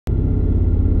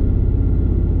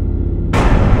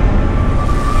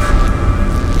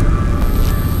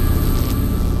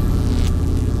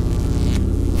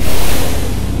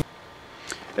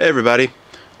Hey everybody.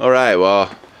 Alright, well,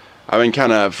 I've been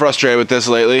kind of frustrated with this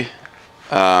lately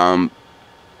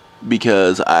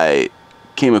because I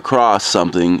came across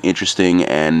something interesting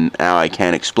and now I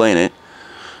can't explain it,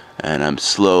 and I'm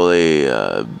slowly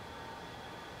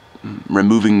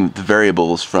removing the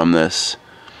variables from this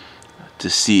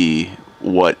to see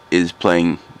what is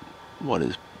playing,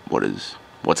 what's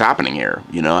happening here.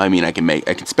 You know, I mean, I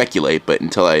can speculate, but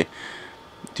until I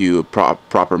do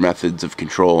proper methods of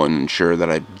control and ensure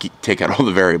that I take out all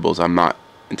the variables, I'm not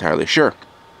entirely sure.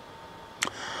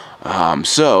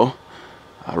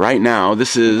 Right now,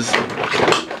 this is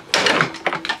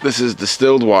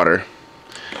distilled water.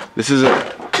 This is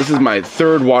my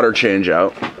third water change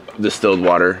out, distilled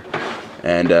water,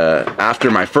 and after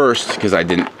my first, because I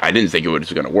didn't think it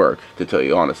was going to work, to tell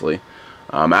you honestly.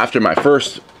 After my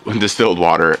first distilled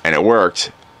water and it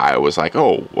worked, I was like,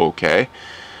 oh, okay.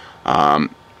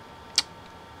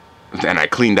 And I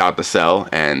cleaned out the cell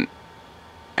and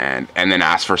then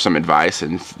asked for some advice,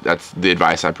 and that's the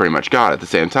advice I pretty much got at the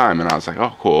same time. And I was like,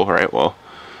 oh, cool, all right, well,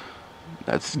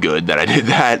 that's good that I did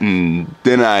that. And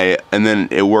then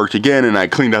it worked again, and I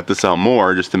cleaned out the cell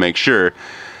more just to make sure.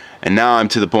 And now I'm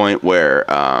to the point where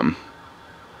I'm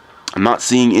not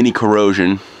seeing any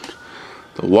corrosion.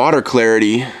 The water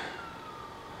clarity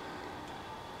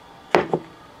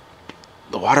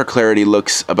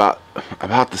looks about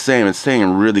the same. It's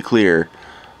staying really clear,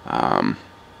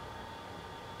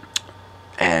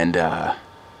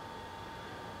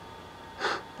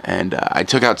 I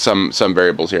took out some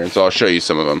variables here, and so I'll show you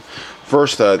some of them.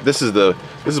 First, this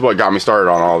is what got me started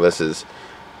on all this. Is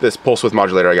this pulse width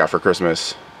modulator I got for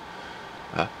Christmas?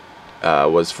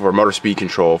 Was for motor speed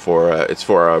control. It's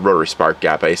for a rotary spark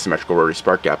gap, asymmetrical rotary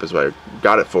spark gap is what I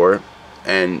got it for,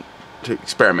 and to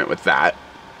experiment with that.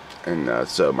 And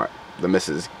so the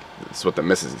missus, this is what the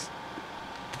missus,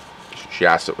 she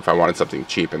asked if I wanted something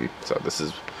cheap, and so this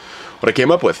is what I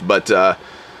came up with. But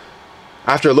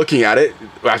after looking at it,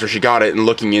 after she got it and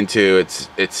looking into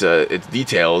its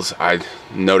details, I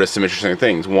noticed some interesting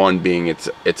things. One being it's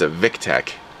a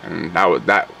VicTech, and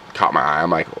that caught my eye.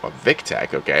 I'm like, well, a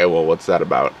VicTech, okay, well, what's that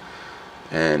about?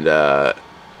 And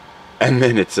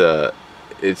then it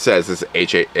says this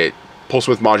pulse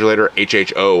width modulator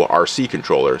HHO RC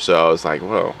controller. So I was like,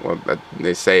 well,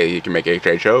 they say you can make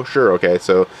HHO, sure, okay.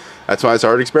 So that's why I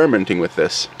started experimenting with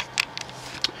this.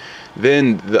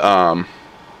 Then the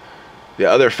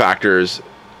other factors,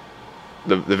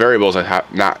 the variables I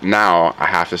have now I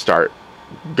have to start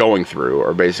going through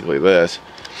are basically this,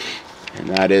 and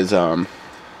that is the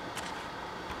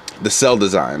cell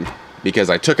design.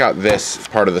 Because I took out this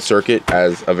part of the circuit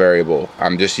as a variable.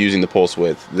 I'm just using the pulse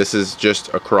width. This is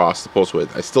just across the pulse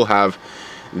width. I still have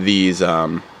these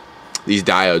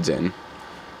diodes in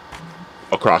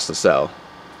across the cell,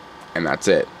 and that's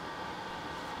it.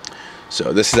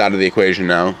 So this is out of the equation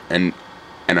now, and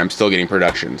I'm still getting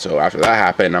production. So after that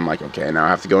happened, I'm like, okay, now I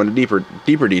have to go into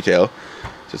deeper detail.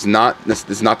 So it's not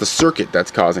the circuit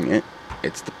that's causing it.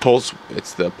 It's the pulse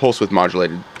width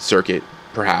modulated circuit,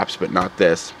 perhaps, but not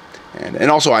this.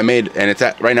 And also I made, and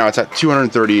right now it's at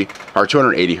 230 or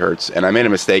 280 hertz, and I made a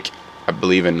mistake, I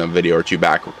believe, in a video or two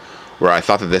back, where I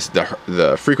thought that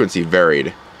the frequency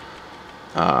varied.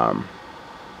 The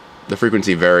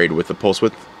frequency varied with the pulse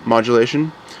width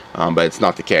modulation, but it's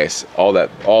not the case. All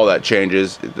that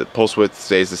changes. The pulse width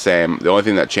stays the same. The only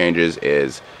thing that changes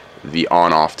is the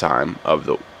on-off time of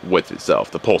the width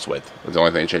itself. The pulse width is the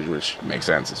only thing that changes, which makes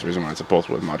sense. It's the reason why it's a pulse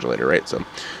width modulator, right? So,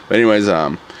 but anyways,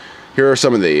 here are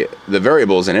some of the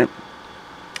variables in it.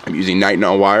 I'm using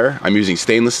nitinol wire. I'm using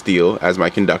stainless steel as my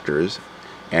conductors,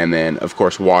 and then of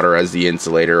course water as the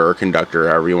insulator or conductor,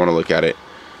 however you want to look at it.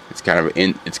 It's kind of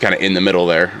in the middle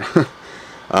there.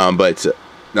 But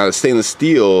now the stainless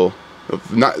steel,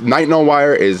 nitinol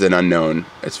wire is an unknown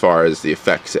as far as the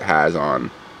effects it has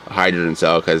on a hydrogen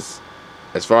cell, because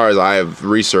as far as I have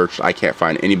researched, I can't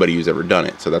find anybody who's ever done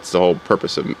it. So that's the whole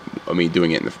purpose of me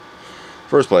doing it in the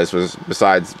first place, was,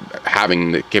 besides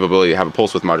having the capability to have a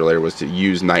pulse width modulator, was to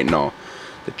use nitinol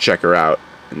to check her out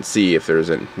and see if there's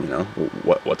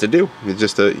what to do. It's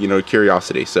just a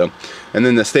curiosity. So, and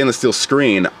then the stainless steel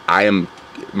screen, the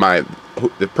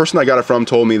person I got it from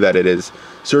told me that it is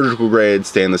surgical grade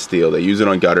stainless steel. They use it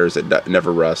on gutters. It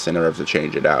never rusts, and never have to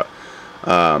change it out.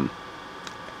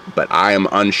 But I am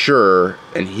unsure,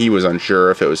 and he was unsure,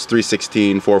 if it was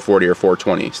 316, 440, or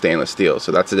 420 stainless steel.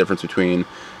 So that's the difference between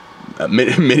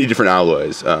many different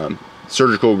alloys.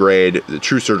 Surgical grade, the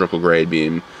true surgical grade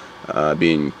being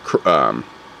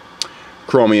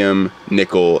chromium,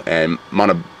 nickel, and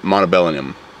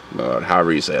monobelinum,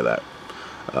 however you say that.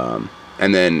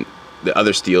 And then the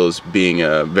other steels being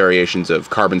variations of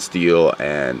carbon steel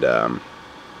and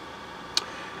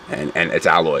its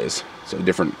alloys. So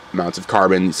different amounts of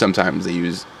carbon. Sometimes they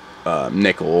use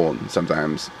nickel, and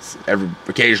sometimes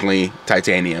occasionally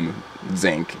titanium,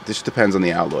 zinc. It just depends on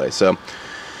the alloy. So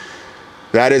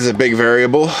that is a big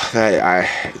variable that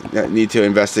I need to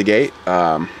investigate.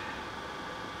 The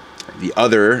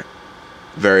other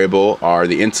variable are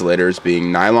the insulators,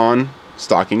 being nylon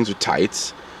stockings or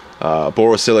tights,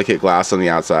 borosilicate glass on the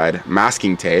outside,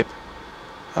 masking tape.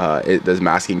 Does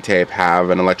masking tape have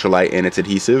an electrolyte in its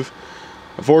adhesive?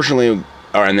 Unfortunately,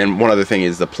 and then one other thing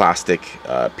is the plastic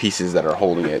pieces that are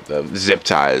holding it, the zip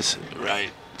ties.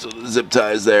 Right, so the zip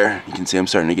ties there, you can see I'm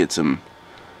starting to get some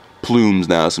plumes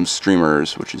now, some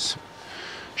streamers, which is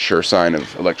sure sign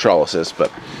of electrolysis.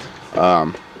 But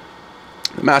the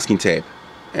masking tape,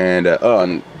 and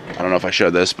and I don't know if I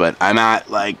showed this, but I'm at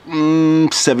like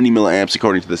 70 milliamps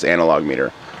according to this analog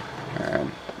meter.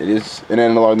 And it is an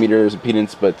analog meter, is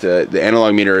impedance, but the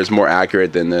analog meter is more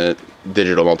accurate than the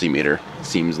digital multimeter. It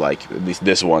seems like, at least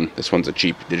this one. This one's a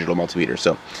cheap digital multimeter.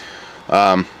 So,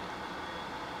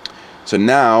 so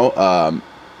now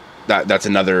that's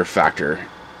another factor.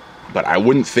 But I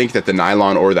wouldn't think that the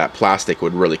nylon or that plastic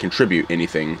would really contribute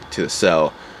anything to the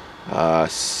cell.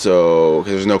 So,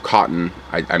 because there's no cotton,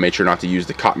 I made sure not to use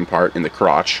the cotton part in the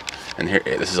crotch. And here,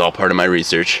 this is all part of my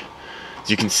research. As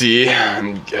you can see,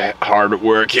 I'm hard at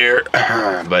work here.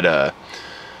 But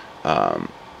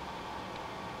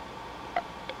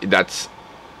that's,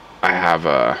 I have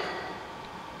a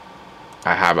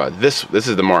this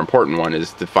is the more important one,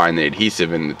 is to find the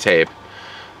adhesive in the tape.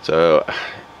 So,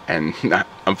 and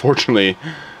unfortunately,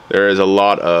 there is a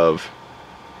lot of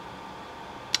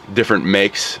different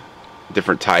makes,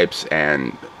 different types,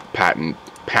 and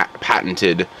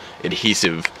patented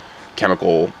adhesive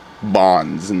chemical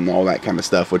bonds and all that kind of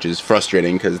stuff, which is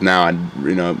frustrating, because now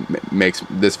makes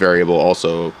this variable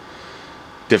also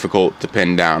difficult to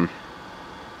pin down.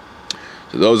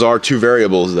 So those are two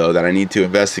variables though that I need to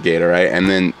investigate. All right, and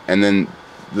then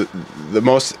the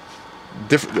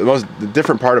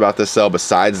different part about this cell,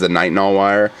 besides the nitinol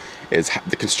wire, is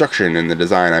the construction and the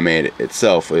design I made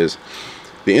itself. Is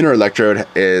the inner electrode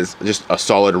is just a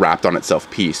solid wrapped on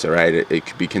itself piece. All right, it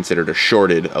could be considered a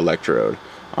shorted electrode,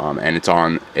 and it's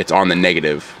on the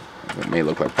negative. It may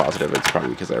look like positive. It's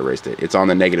probably because I erased it. It's on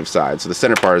the negative side. So the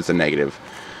center part is the negative.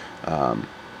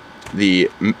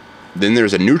 Then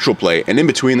there's a neutral plate, and in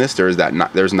between this there's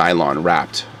nylon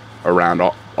wrapped around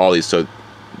all these. So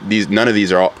none of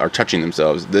these are touching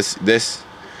themselves. This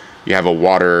you have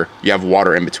water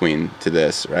in between to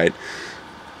this, right?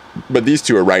 But these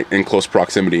two are right in close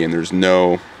proximity, and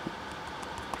they're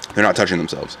not touching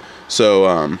themselves.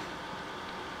 So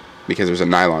because there's a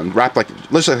nylon wrapped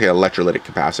looks like an electrolytic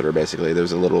capacitor basically.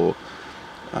 There's a little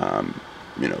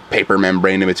paper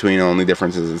membrane in between. The only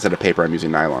difference is instead of paper I'm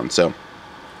using nylon. So,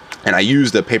 and I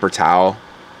used a paper towel,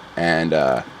 and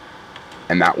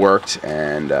that worked.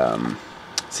 And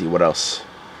let's see what else.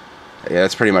 Yeah,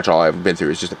 that's pretty much all I've been through,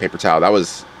 is just a paper towel. That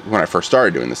was when I first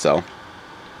started doing the cell,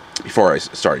 before I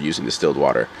started using distilled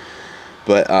water.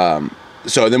 But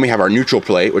so then we have our neutral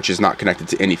plate, which is not connected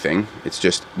to anything. It's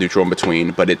just neutral in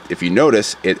between. But if you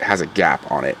notice, it has a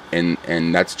gap on it,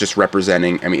 and that's just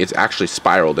representing. I mean, it's actually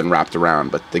spiraled and wrapped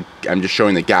around, but I'm just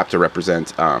showing the gap to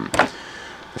represent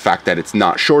the fact that it's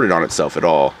not shorted on itself at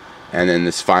all. And then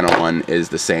this final one is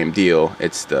the same deal.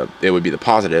 It would be the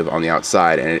positive on the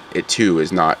outside, and it too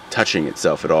is not touching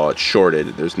itself at all. It's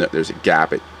shorted. There's a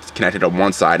gap. It's connected on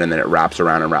one side, and then it wraps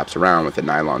around and wraps around with the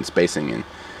nylon spacing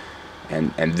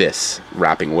and this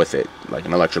wrapping with it like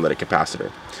an electrolytic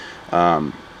capacitor.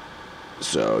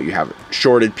 So you have a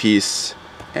shorted piece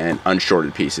and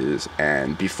unshorted pieces.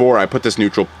 And before I put this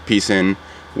neutral piece in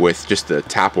with just the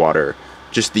tap water,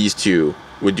 just these two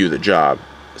would do the job,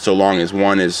 so long as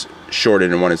one is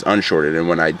shorted and one is unshorted. And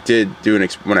when I did do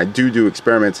the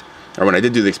experiments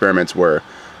where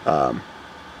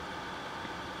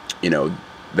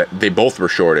that they both were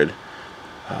shorted,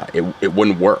 it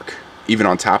wouldn't work even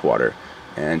on tap water.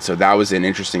 And so that was an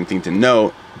interesting thing to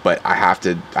note. But I have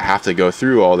to go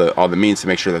through all the means to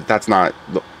make sure that that's not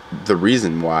the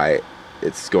reason why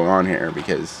it's going on here,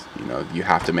 because you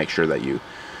have to make sure that you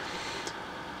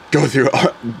go through,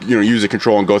 use a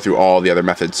control and go through all the other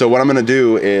methods. So what I'm going to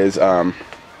do is, the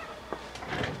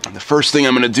first thing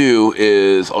I'm going to do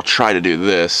is I'll try to do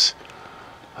this.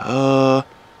 Well,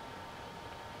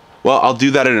 I'll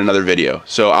do that in another video.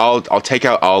 So I'll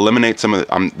eliminate some of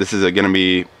the, this is going to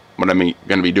be what I'm going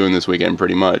to be doing this weekend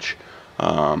pretty much.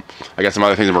 I got some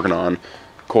other things I'm working on,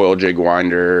 coil jig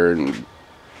winder, and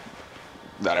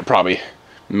that I probably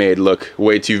made look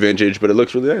way too vintage, but it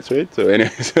looks really nice, right? So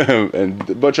anyways, and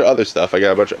a bunch of other stuff. I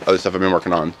got a bunch of other stuff I've been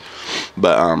working on,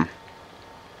 but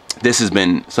this has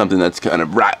been something that's kind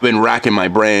of been racking my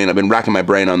brain. I've been racking my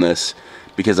brain on this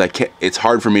because I can't. It's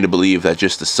hard for me to believe that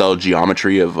just the cell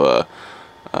geometry of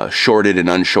shorted and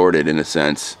unshorted, in a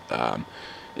sense,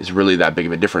 is really that big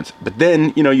of a difference. But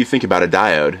then, you know, you think about a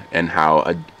diode and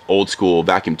how old school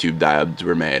vacuum tube diodes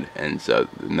were made, and so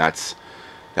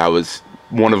that was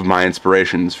one of my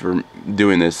inspirations for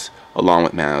doing this. Along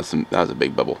with, man, that was a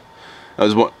big bubble. That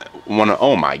was one of,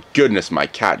 oh my goodness, my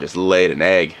cat just laid an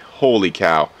egg. Holy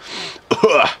cow.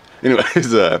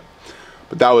 Anyways, but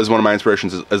that was one of my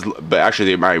inspirations. But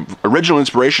actually, my original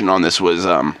inspiration on this was,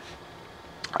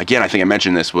 again, I think I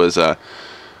mentioned this, was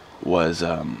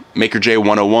Maker J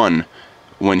 101,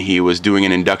 when he was doing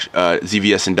an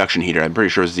ZVS induction heater. I'm pretty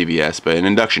sure it was ZVS, but an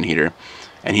induction heater.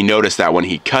 And he noticed that when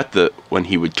he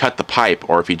would cut the pipe,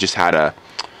 or if he just had a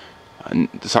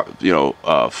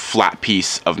flat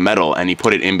piece of metal and he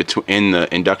put it in the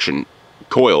induction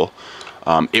coil,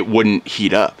 it wouldn't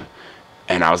heat up.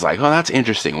 And I was like, oh, that's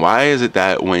interesting. Why is it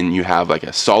that when you have like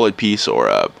a solid piece or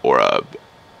a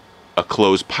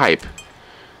closed pipe,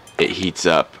 it heats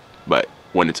up, but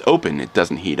when it's open, it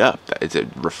doesn't heat up? It's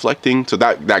reflecting. So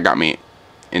that got me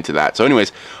into that. So anyways,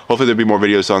 hopefully there'll be more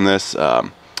videos on this.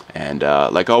 And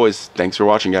like always, thanks for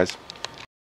watching, guys.